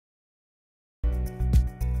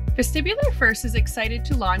Vestibular First is excited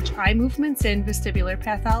to launch Eye Movements in Vestibular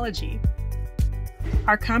Pathology.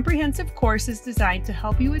 Our comprehensive course is designed to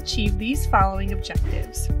help you achieve these following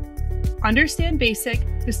objectives: understand basic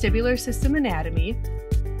vestibular system anatomy,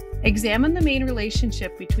 examine the main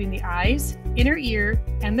relationship between the eyes, inner ear,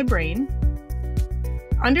 and the brain,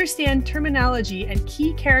 understand terminology and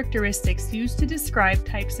key characteristics used to describe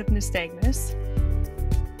types of nystagmus,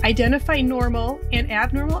 identify normal and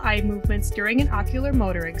abnormal eye movements during an ocular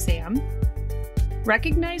motor exam,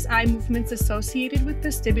 recognize eye movements associated with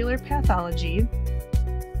vestibular pathology,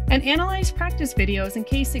 and analyze practice videos and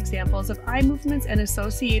case examples of eye movements and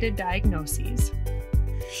associated diagnoses.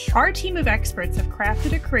 Our team of experts have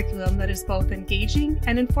crafted a curriculum that is both engaging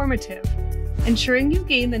and informative, ensuring you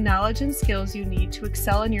gain the knowledge and skills you need to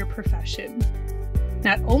excel in your profession.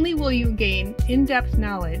 Not only will you gain in-depth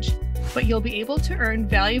knowledge, but you'll be able to earn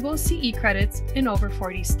valuable CE credits in over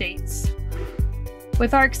 40 states.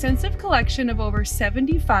 With our extensive collection of over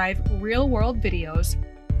 75 real-world videos,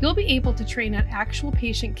 you'll be able to train on actual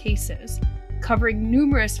patient cases, covering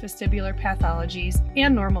numerous vestibular pathologies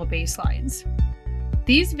and normal baselines.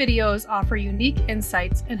 These videos offer unique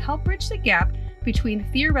insights and help bridge the gap between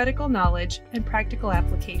theoretical knowledge and practical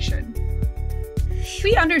application.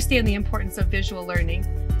 We understand the importance of visual learning,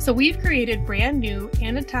 so we've created brand new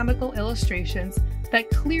anatomical illustrations that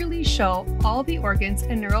clearly show all the organs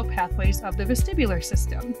and neural pathways of the vestibular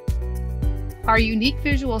system. Our unique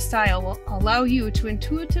visual style will allow you to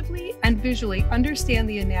intuitively and visually understand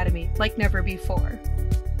the anatomy like never before.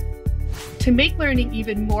 To make learning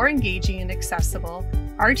even more engaging and accessible,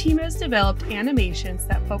 our team has developed animations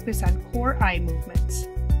that focus on core eye movements.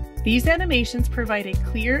 These animations provide a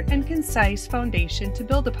clear and concise foundation to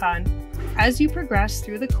build upon as you progress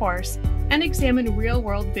through the course and examine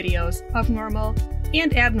real-world videos of normal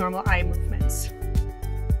and abnormal eye movements.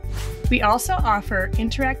 We also offer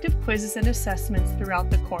interactive quizzes and assessments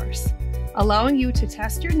throughout the course, allowing you to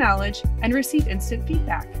test your knowledge and receive instant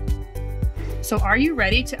feedback. So are you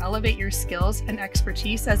ready to elevate your skills and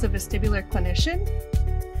expertise as a vestibular clinician?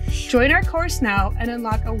 Join our course now and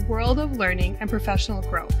unlock a world of learning and professional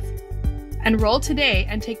growth. Enroll today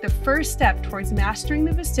and take the first step towards mastering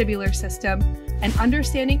the vestibular system and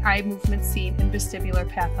understanding eye movements seen in vestibular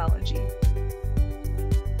pathology.